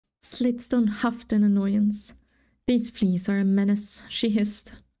Slatestone huffed in annoyance. These fleas are a menace, she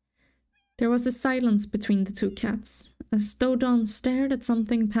hissed. There was a silence between the two cats, as Dodon stared at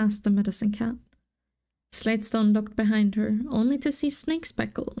something past the medicine cat. Slatestone looked behind her, only to see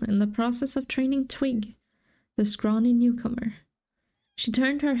Snakespeckle in the process of training Twig, the scrawny newcomer. She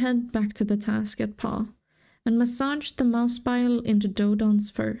turned her head back to the task at paw, and massaged the mouse bile into Dodon's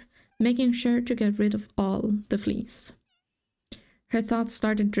fur, making sure to get rid of all the fleas. Her thoughts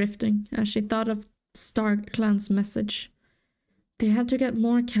started drifting as she thought of StarClan's message. They had to get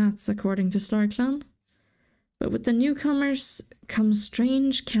more cats, according to StarClan. But with the newcomers come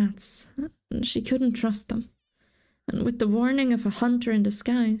strange cats, and she couldn't trust them. And with the warning of a hunter in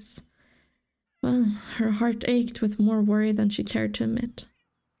disguise, well, her heart ached with more worry than she cared to admit.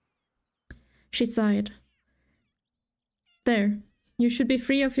 She sighed. There, you should be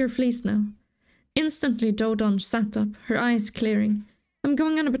free of your fleas now. Instantly Dodon sat up, her eyes clearing. I'm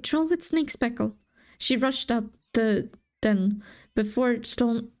going on a patrol with Snakespeckle. She rushed out the den before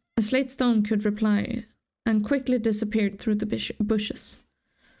Slatestone could reply, and quickly disappeared through the bushes.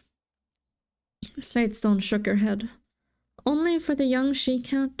 Slatestone shook her head, only for the young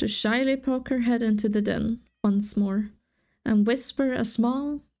she-cat to shyly poke her head into the den once more, and whisper a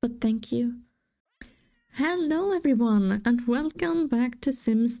small but thank you. Hello everyone, and welcome back to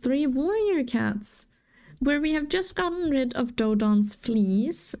Sims 3 Warrior Cats, where we have just gotten rid of Dodon's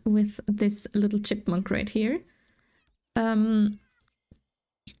fleas with this little chipmunk right here.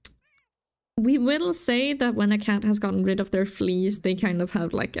 We will say that when a cat has gotten rid of their fleas, they kind of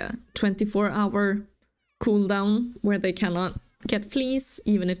have like a 24-hour cooldown where they cannot get fleas,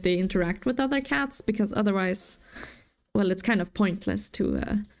 even if they interact with other cats, because otherwise, well, it's kind of pointless to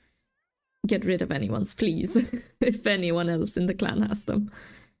get rid of anyone's fleas if anyone else in the clan has them.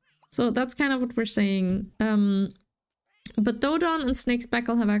 So that's kind of what we're saying. But Dodon and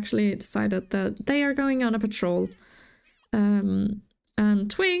Snakespeckle have actually decided that they are going on a patrol.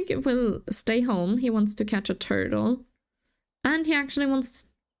 And Twig will stay home. He wants to catch a turtle. And he actually wants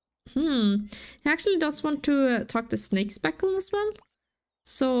to... He actually does want to talk to Snakespeckle as well.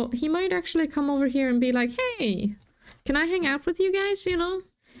 So he might actually come over here and be like, hey, can I hang out with you guys, you know?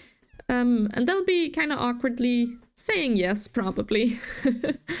 And they'll be kind of awkwardly saying yes, probably.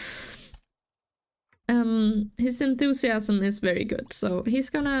 His enthusiasm is very good. So he's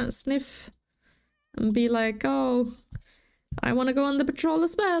gonna sniff and be like, oh... I want to go on the patrol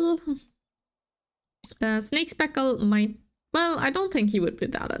as well. Snakespeckle might... Well, I don't think he would be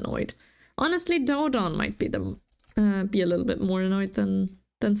that annoyed. Honestly, Dodon might be a little bit more annoyed than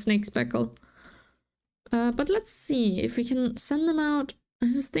Snakespeckle. But let's see if we can send them out.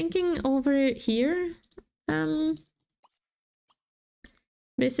 I was thinking over here.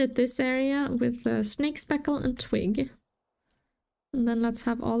 Visit this area with Snakespeckle and Twig. And then let's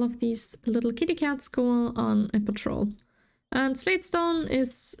have all of these little kitty cats go on a patrol. And Slatestone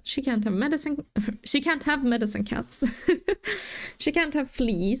is... She can't have medicine... She can't have medicine cats. She can't have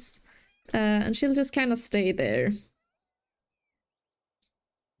fleas. And she'll just kind of stay there.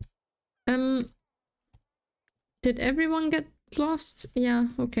 Did everyone get lost? Yeah,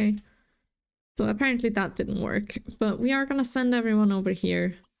 okay. So apparently that didn't work. But we are gonna send everyone over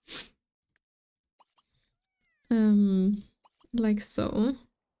here. Like so.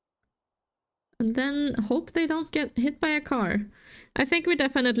 And then hope they don't get hit by a car. I think we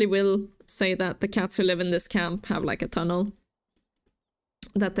definitely will say that the cats who live in this camp have like a tunnel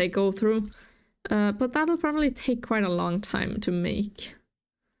that they go through. But that'll probably take quite a long time to make.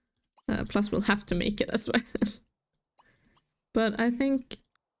 Plus we'll have to make it as well. But I think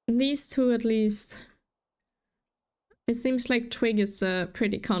these two at least... It seems like Twig is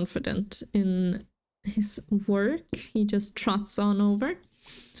pretty confident in his work. He just trots on over.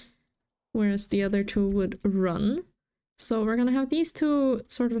 Whereas the other two would run. So we're gonna have these two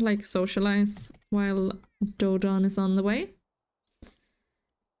sort of like socialize while Dodon is on the way.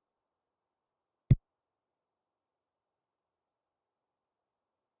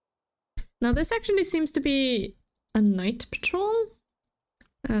 Now this actually seems to be a night patrol.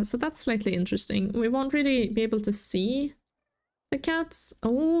 So that's slightly interesting. We won't really be able to see the cats.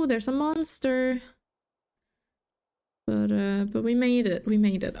 Oh, there's a monster. But we made it. We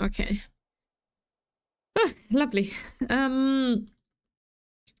made it. Okay. Oh, lovely.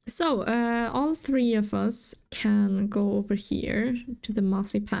 So, all three of us can go over here to the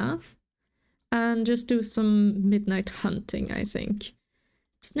mossy path and just do some midnight hunting, I think.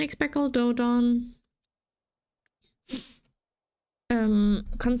 Snakespeckle, Dodon.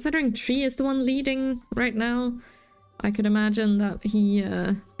 Considering Tree is the one leading right now, I could imagine that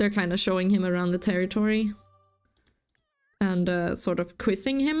they're kind of showing him around the territory. and sort of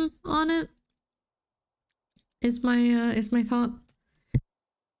quizzing him on it is my thought.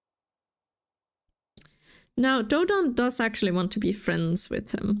 Now, Dodon does actually want to be friends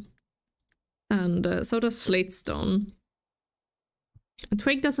with him, and so does Slatestone.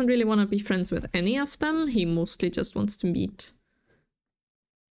 Twig doesn't really want to be friends with any of them. He mostly just wants to meet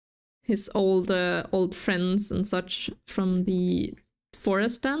his old friends and such from the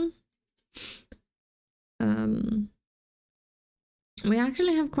forest den. We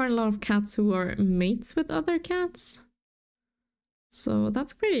actually have quite a lot of cats who are mates with other cats, so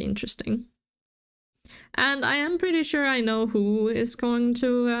that's pretty interesting. And I am pretty sure I know who is going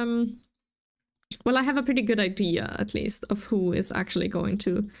to well, I have a pretty good idea, at least, of who is actually going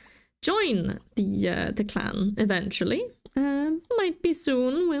to join the clan eventually. Might be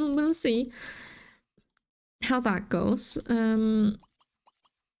soon. We'll see how that goes. But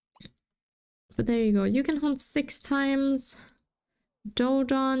there you go. You can hunt 6 times.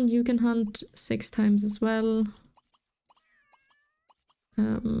 Dodon, you can hunt 6 times as well.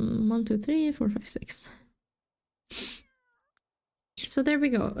 1, 2, 3, 4, 5, 6. So there we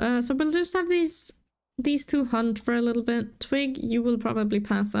go. So we'll just have these 2 hunt for a little bit. Twig, you will probably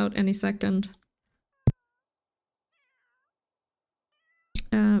pass out any second.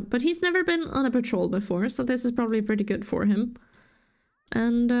 But he's never been on a patrol before, so this is probably pretty good for him.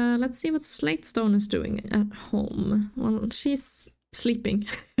 And let's see what Slatestone is doing at home. Well, she's sleeping.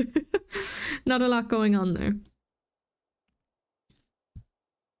 Not a lot going on there.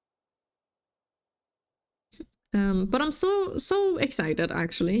 But I'm so excited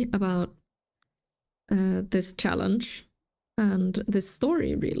actually about this challenge and this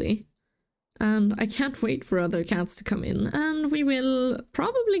story, really. And I can't wait for other cats to come in, and we will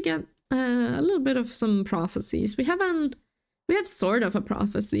probably get a little bit of some prophecies. We have sort of a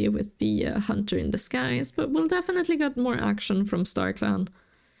prophecy with the hunter in the skies, but we'll definitely get more action from StarClan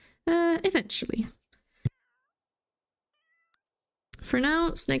eventually. For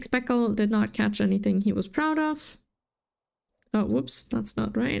now, Snake Speckle did not catch anything he was proud of. Oh, whoops, that's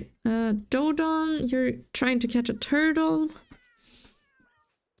not right. Dodon, you're trying to catch a turtle.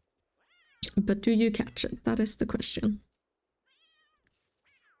 But do you catch it? That is the question.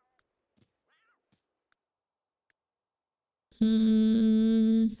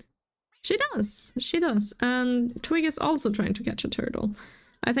 She does. She does. And Twig is also trying to catch a turtle.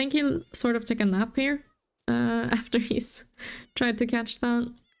 I think he'll sort of take a nap here after he's tried to catch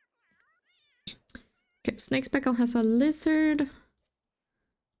that. Okay, Snake Speckle has a lizard.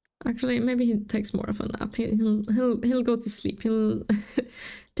 Actually, maybe he takes more of a nap. He'll go to sleep. He'll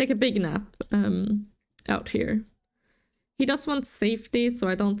take a big nap out here. He does want safety, so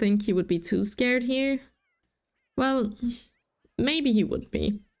I don't think he would be too scared here. Well, maybe he would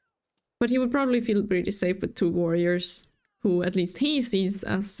be. But he would probably feel pretty safe with 2 warriors, who at least he sees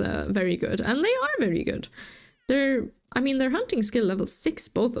as very good. And they are very good. They're hunting skill level 6,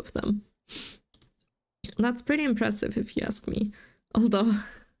 both of them. That's pretty impressive if you ask me. Although,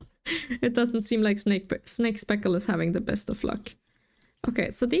 it doesn't seem like Snake Speckle is having the best of luck.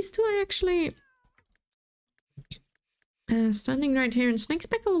 Okay, so these 2 are actually standing right here, and Snake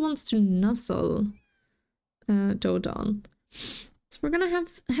Speckle wants to nuzzle Dodon. So we're gonna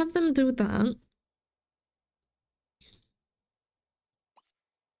have them do that.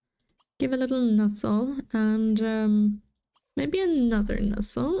 Give a little nuzzle, and maybe another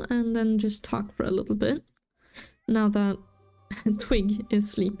nuzzle, and then just talk for a little bit. Now that Twig is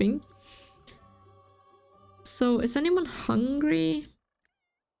sleeping. So, is anyone hungry?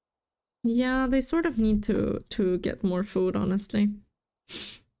 Yeah, they sort of need to get more food, honestly.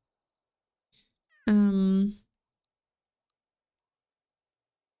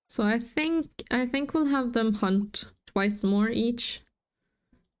 So I think we'll have them hunt twice more each,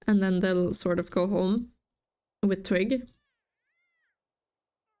 and then they'll sort of go home with Twig.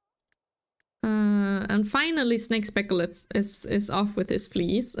 And finally Snake Speckle is off with his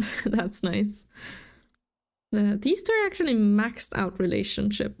fleas. That's nice. These 2 are actually maxed out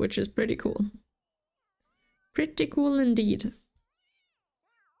relationship, which is pretty cool. Pretty cool indeed.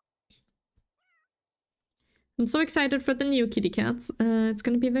 I'm so excited for the new kitty cats. It's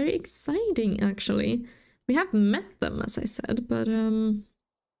gonna be very exciting, actually. We have met them, as I said, but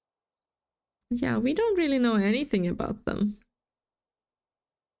yeah, we don't really know anything about them.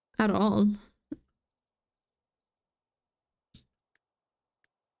 At all.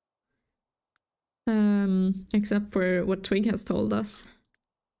 Except for what Twig has told us.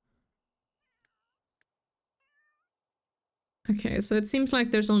 Okay, so it seems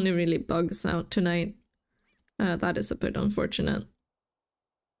like there's only really bugs out tonight. That is a bit unfortunate.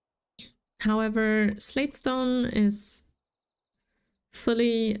 However, Slatestone is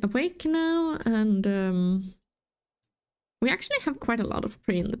fully awake now, and we actually have quite a lot of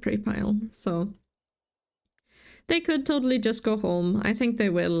prey in the prey pile, so they could totally just go home. I think they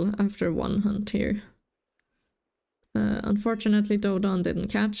will after one hunt here. Unfortunately, Dodon didn't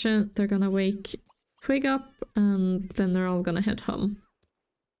catch it. They're gonna wake Twig up, and then they're all gonna head home.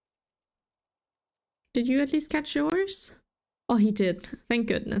 Did you at least catch yours? Oh, he did. Thank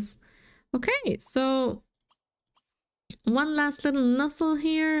goodness. Okay, so one last little nuzzle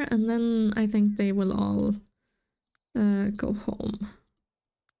here, and then I think they will all go home.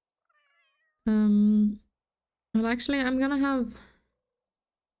 Well, actually, I'm gonna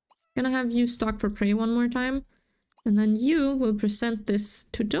have you stalk for prey one more time, and then you will present this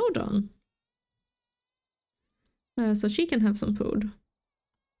to Dodon, so she can have some food.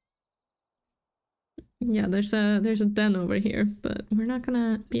 Yeah, there's a den over here, but we're not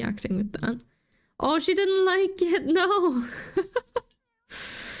gonna be acting with that. Oh, she didn't like it. No.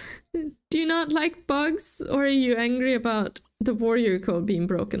 Do you not like bugs, or are you angry about the warrior code being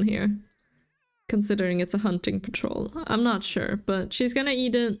broken here? Considering it's a hunting patrol. I'm not sure, but she's gonna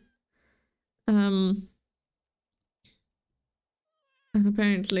eat it. And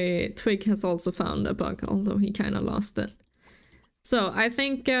apparently Twig has also found a bug, although he kind of lost it. So I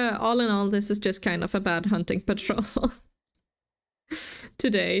think all in all, this is just kind of a bad hunting patrol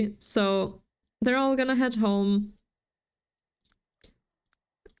today. So they're all gonna head home.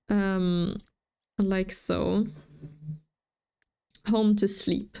 Like so. Home to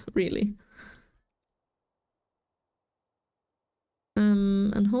sleep, really.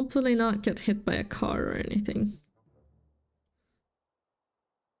 And hopefully not get hit by a car or anything.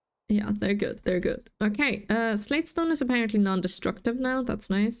 Yeah, they're good, they're good. Okay, Slatestone is apparently non-destructive now, that's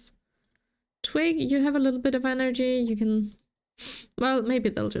nice. Twig, you have a little bit of energy, you can... Well, maybe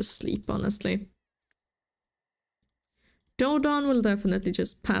they'll just sleep, honestly. Dodon will definitely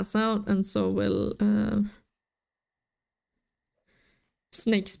just pass out, and so will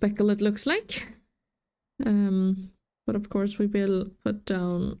Snake Speckle, it looks like. But of course we will put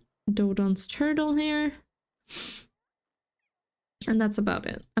down Dodon's turtle here. And that's about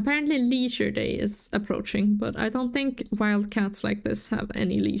it. Apparently leisure day is approaching, but I don't think wild cats like this have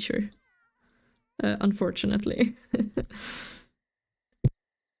any leisure. Unfortunately.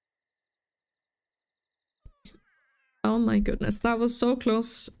 Oh my goodness, that was so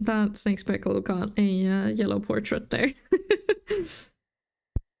close that Snake Speckle got a yellow portrait there.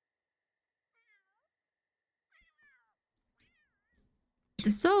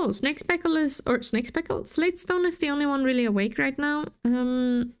 So, Snake Speckle is, or Snake Speckle? Slatestone is the only one really awake right now.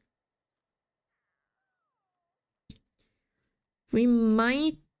 We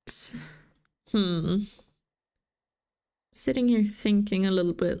might... Sitting here thinking a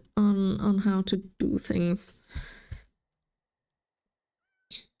little bit on how to do things.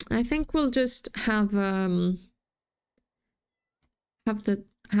 I think we'll just have them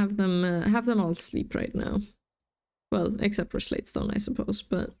all sleep right now. Well, except for Slatestone, I suppose,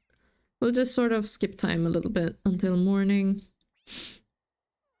 but we'll just sort of skip time a little bit until morning.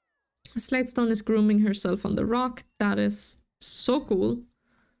 Slatestone is grooming herself on the rock. That is so cool.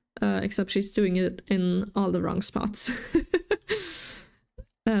 Except she's doing it in all the wrong spots.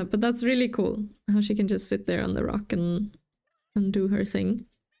 But that's really cool, how she can just sit there on the rock and do her thing.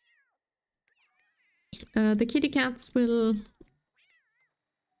 The kitty cats will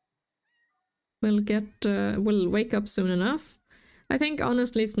wake up soon enough. I think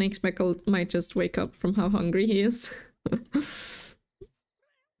honestly Snake Speckle might just wake up from how hungry he is.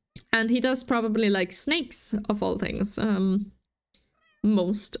 And he does probably like snakes of all things.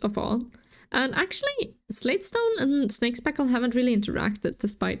 Most of all. And actually Slatestone and Snake Speckle haven't really interacted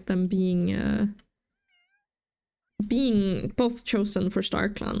despite them being both chosen for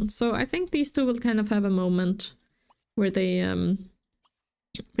StarClan. So I think these two will kind of have a moment where they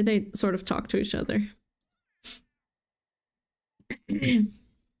sort of talk to each other.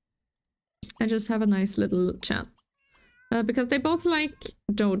 I just have a nice little chat. Because they both like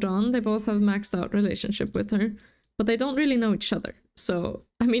Dodon, they both have maxed out relationship with her, but they don't really know each other. So,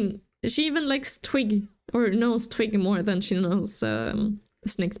 I mean, she even likes Twig, or knows Twig more than she knows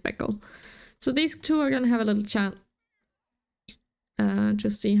Snake Speckle. So these two are gonna have a little chat.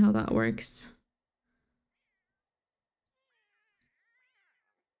 Just see how that works.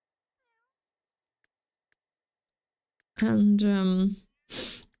 And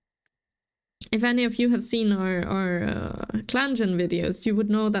if any of you have seen our Clangen videos, you would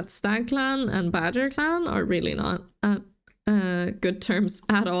know that Stag Clan and Badger Clan are really not at good terms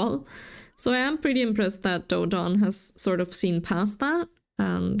at all. So I am pretty impressed that Dodon has sort of seen past that.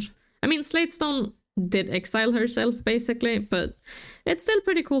 And I mean, Slatestone did exile herself basically, but it's still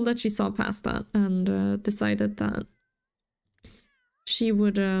pretty cool that she saw past that and decided that she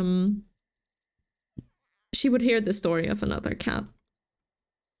would hear the story of another cat.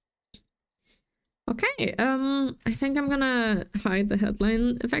 Okay, I think I'm gonna hide the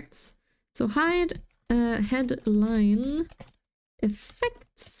headline effects. So hide headline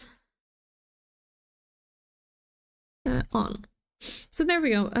effects on. So there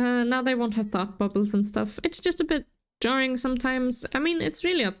we go. Now they won't have thought bubbles and stuff. It's just a bit jarring sometimes. I mean, it's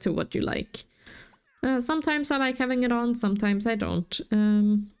really up to what you like. Sometimes I like having it on, sometimes I don't.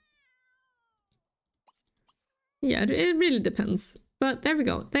 Yeah, it really depends. But there we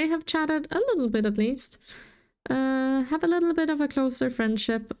go. They have chatted a little bit at least. Have a little bit of a closer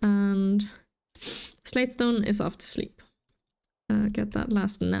friendship, and Slatestone is off to sleep. Get that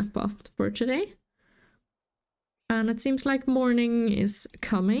last nap off for today. And it seems like morning is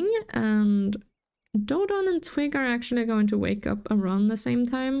coming, and Dodon and Twig are actually going to wake up around the same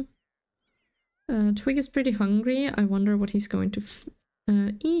time. Twig is pretty hungry. I wonder what he's going to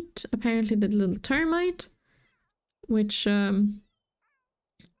eat. Apparently the little termite, which...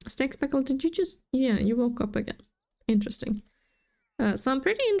 Steak Speckle, did you just... Yeah, you woke up again. Interesting. So I'm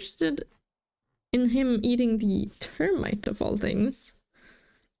pretty interested in him eating the termite of all things.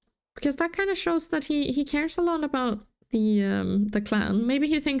 Because that kind of shows that he cares a lot about the clan. Maybe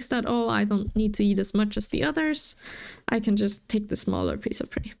he thinks that, oh, I don't need to eat as much as the others. I can just take the smaller piece of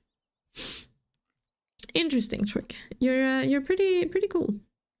prey. Interesting, Twig. You're pretty cool.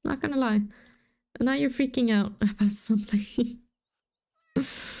 Not gonna lie. And now you're freaking out about something.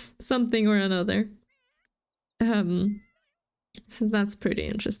 Something or another. So that's pretty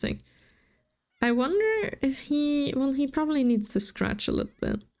interesting. I wonder if he... Well, he probably needs to scratch a little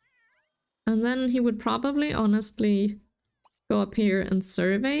bit. And then he would probably, honestly, go up here and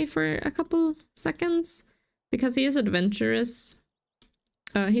survey for a couple seconds. Because he is adventurous.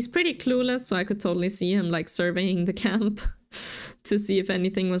 He's pretty clueless, so I could totally see him, like, surveying the camp to see if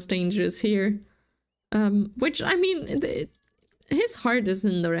anything was dangerous here. Which, I mean, his heart is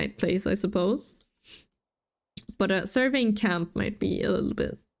in the right place, I suppose. But surveying camp might be a little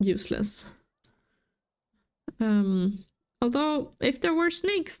bit useless. Although, if there were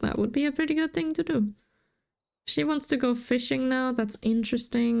snakes, that would be a pretty good thing to do. She wants to go fishing now, that's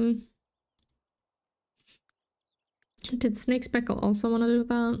interesting. Did Snake Speckle also want to do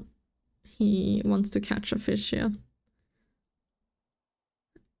that? He wants to catch a fish, yeah.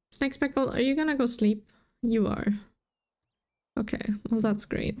 Snake Speckle, are you gonna go sleep? You are. Okay, well that's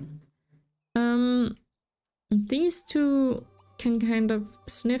great. These two can kind of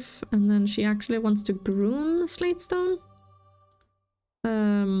sniff, and then she actually wants to groom Slatestone.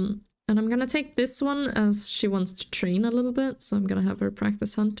 And I'm gonna take this one as she wants to train a little bit, so I'm gonna have her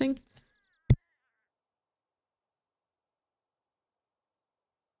practice hunting.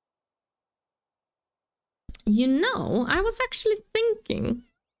 You know, I was actually thinking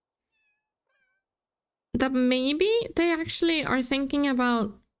that maybe they actually are thinking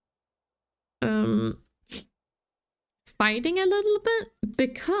about fighting a little bit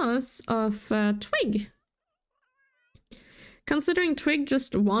because of Twig. Considering Twig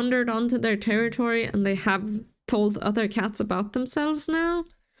just wandered onto their territory and they have told other cats about themselves now.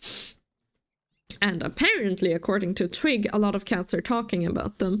 And apparently, according to Twig, a lot of cats are talking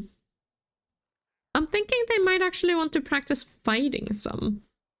about them. I'm thinking they might actually want to practice fighting some.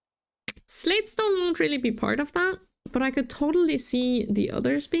 Slatestone won't really be part of that, but I could totally see the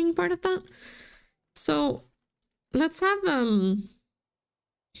others being part of that. So let's have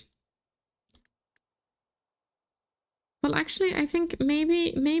well, actually, I think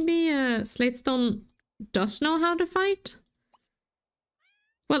maybe Slatestone does know how to fight.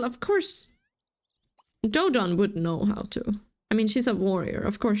 Well, of course, Dodon would know how to. I mean, she's a warrior.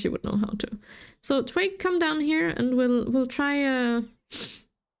 Of course she would know how to. So Twig, come down here and we'll try a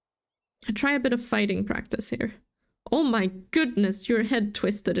bit of fighting practice here. Oh my goodness, your head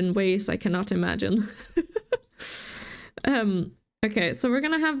twisted in ways I cannot imagine. Okay, so we're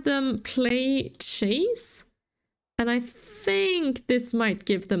gonna have them play chase. And I think this might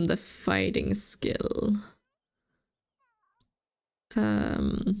give them the fighting skill.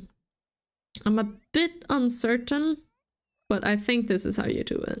 I'm a bit uncertain, but I think this is how you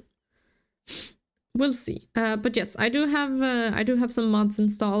do it. We'll see. But yes, I do have some mods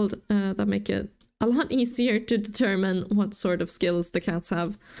installed that make it a lot easier to determine what sort of skills the cats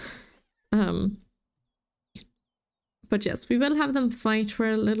have. But yes, we will have them fight for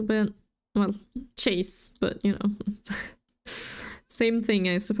a little bit. Well, chase, but you know, same thing,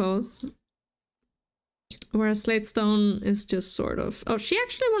 I suppose. Whereas Slatestone is just sort of... Oh, she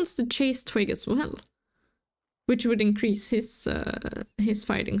actually wants to chase Twig as well. which would increase his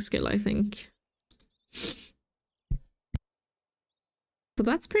fighting skill, I think. So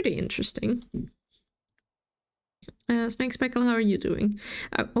that's pretty interesting. Snake Speckle, how are you doing?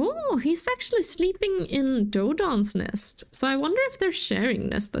 Oh, he's actually sleeping in Dodon's nest. So I wonder if they're sharing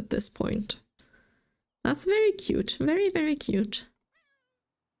nest at this point. That's very cute. Very, very cute.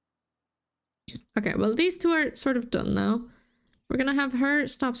 Okay, well, these two are sort of done now. We're gonna have her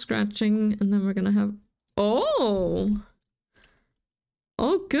stop scratching, and then we're gonna have... Oh!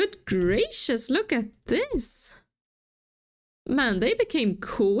 Oh, good gracious, look at this! Man, they became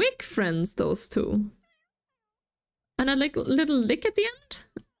quick friends, those two. And a little lick at the end?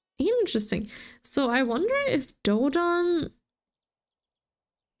 Interesting. So I wonder if Dodon...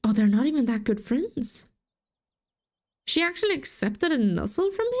 Oh, they're not even that good friends. She actually accepted a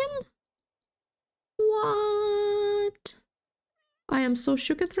nuzzle from him? What? I am so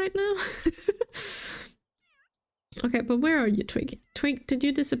shooketh right now. Okay, but where are you, Twig? Twig, did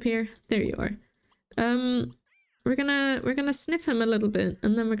you disappear? There you are. We're gonna sniff him a little bit,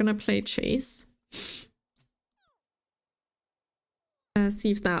 and then we're gonna play chase.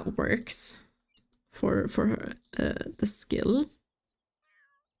 See if that works for the skill.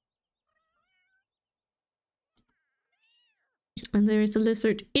 And there is a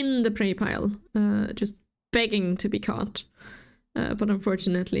lizard in the prey pile, just begging to be caught. But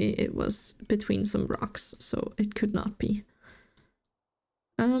unfortunately it was between some rocks, so it could not be.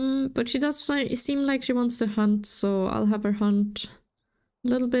 But she does seem like she wants to hunt, so I'll have her hunt a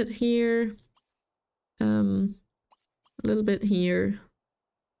little bit here, a little bit here,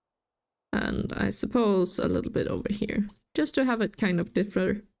 and I suppose a little bit over here, just to have it kind of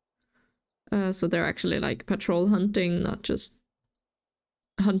differ. So they're actually like patrol hunting, not just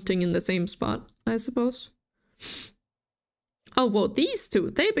hunting in the same spot, I suppose. Oh, well, these two,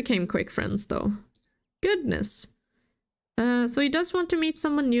 they became quick friends though. Goodness. So he does want to meet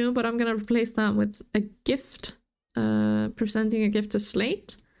someone new, but I'm gonna replace that with a gift. Presenting a gift to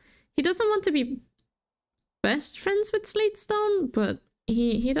Slate. He doesn't want to be best friends with Slate Stone, but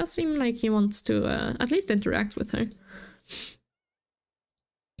he does seem like he wants to at least interact with her.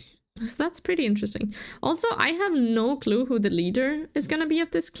 So that's pretty interesting. Also, I have no clue who the leader is gonna be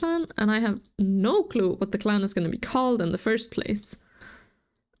of this clan, and I have no clue what the clan is gonna be called in the first place.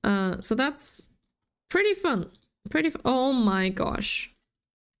 So that's pretty fun. Oh my gosh.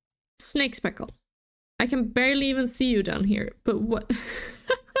 Snake Speckle. I can barely even see you down here, but what?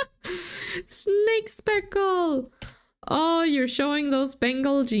 Snake Speckle! Oh, you're showing those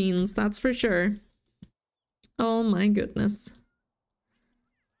Bengal genes, that's for sure. Oh my goodness.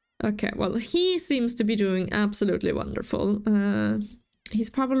 Okay, well, he seems to be doing absolutely wonderful. He's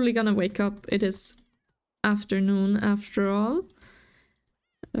probably gonna wake up. It is afternoon after all.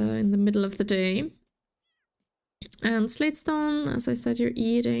 In the middle of the day. And Slatestone, as I said, you're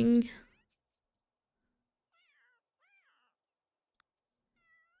eating.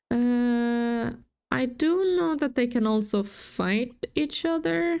 I do know that they can also fight each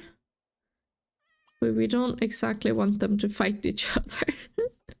other. But we don't exactly want them to fight each other.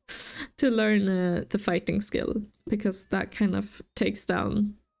 To learn the fighting skill. Because that kind of takes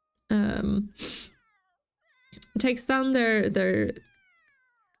down... takes down their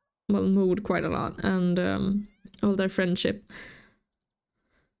well, mood quite a lot. And... all their friendship.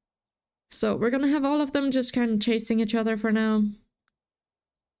 So we're gonna have all of them just kind of chasing each other for now.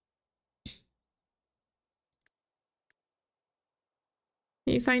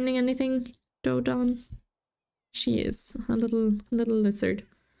 Are you finding anything, Dodon? She is a little lizard.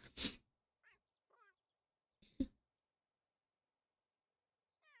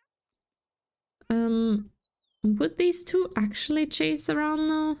 Would these two actually chase around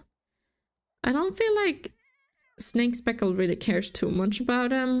though? I don't feel like Snake Speckle really cares too much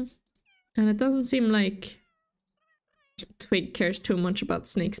about him, and it doesn't seem like Twig cares too much about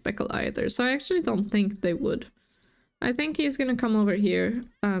Snake Speckle either, so I actually don't think they would. I think he's gonna come over here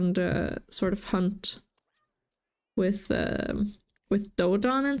and sort of hunt with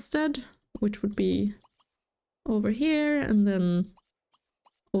Dodon instead, which would be over here and then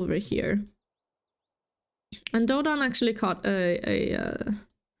over here. And Dodon actually caught a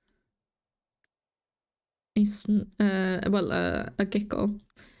gecko.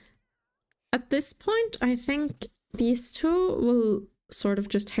 At this point, I think these two will sort of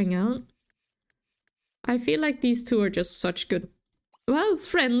just hang out. I feel like these two are just such good, well,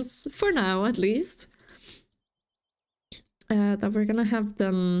 friends, for now at least. That we're gonna have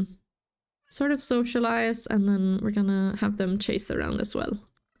them sort of socialize, and then we're gonna have them chase around as well.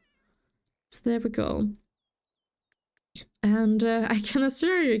 So there we go. And I can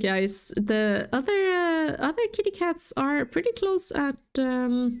assure you guys, the other kitty cats are pretty close at,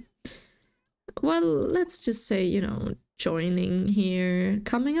 well, let's just say, you know, joining here,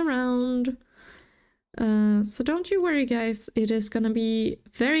 coming around. So don't you worry, guys. It is gonna be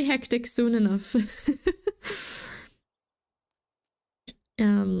very hectic soon enough.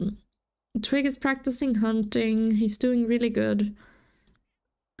 Twig is practicing hunting. He's doing really good.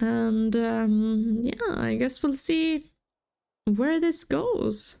 And yeah, I guess we'll see where this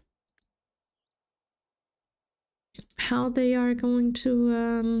goes. How they are going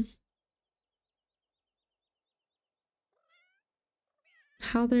to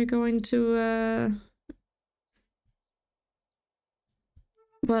how they're going to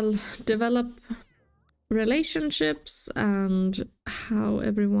well, develop relationships, and how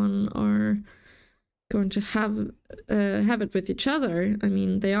everyone are going to have it with each other. I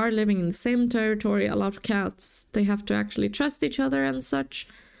mean, they are living in the same territory, a lot of cats. They have to actually trust each other and such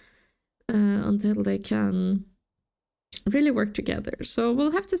until they can really work together. So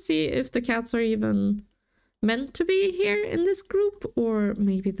we'll have to see if the cats are even meant to be here in this group, or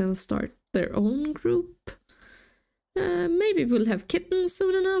maybe they'll start their own group. Maybe we'll have kittens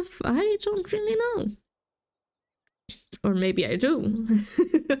soon enough. I don't really know. Or maybe I do.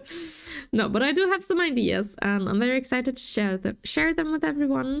 No, but I do have some ideas, and I'm very excited to share them with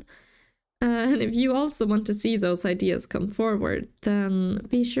everyone. And if you also want to see those ideas come forward, then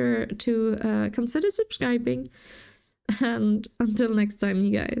be sure to consider subscribing. And until next time,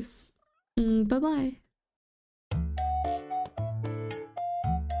 you guys. Bye-bye.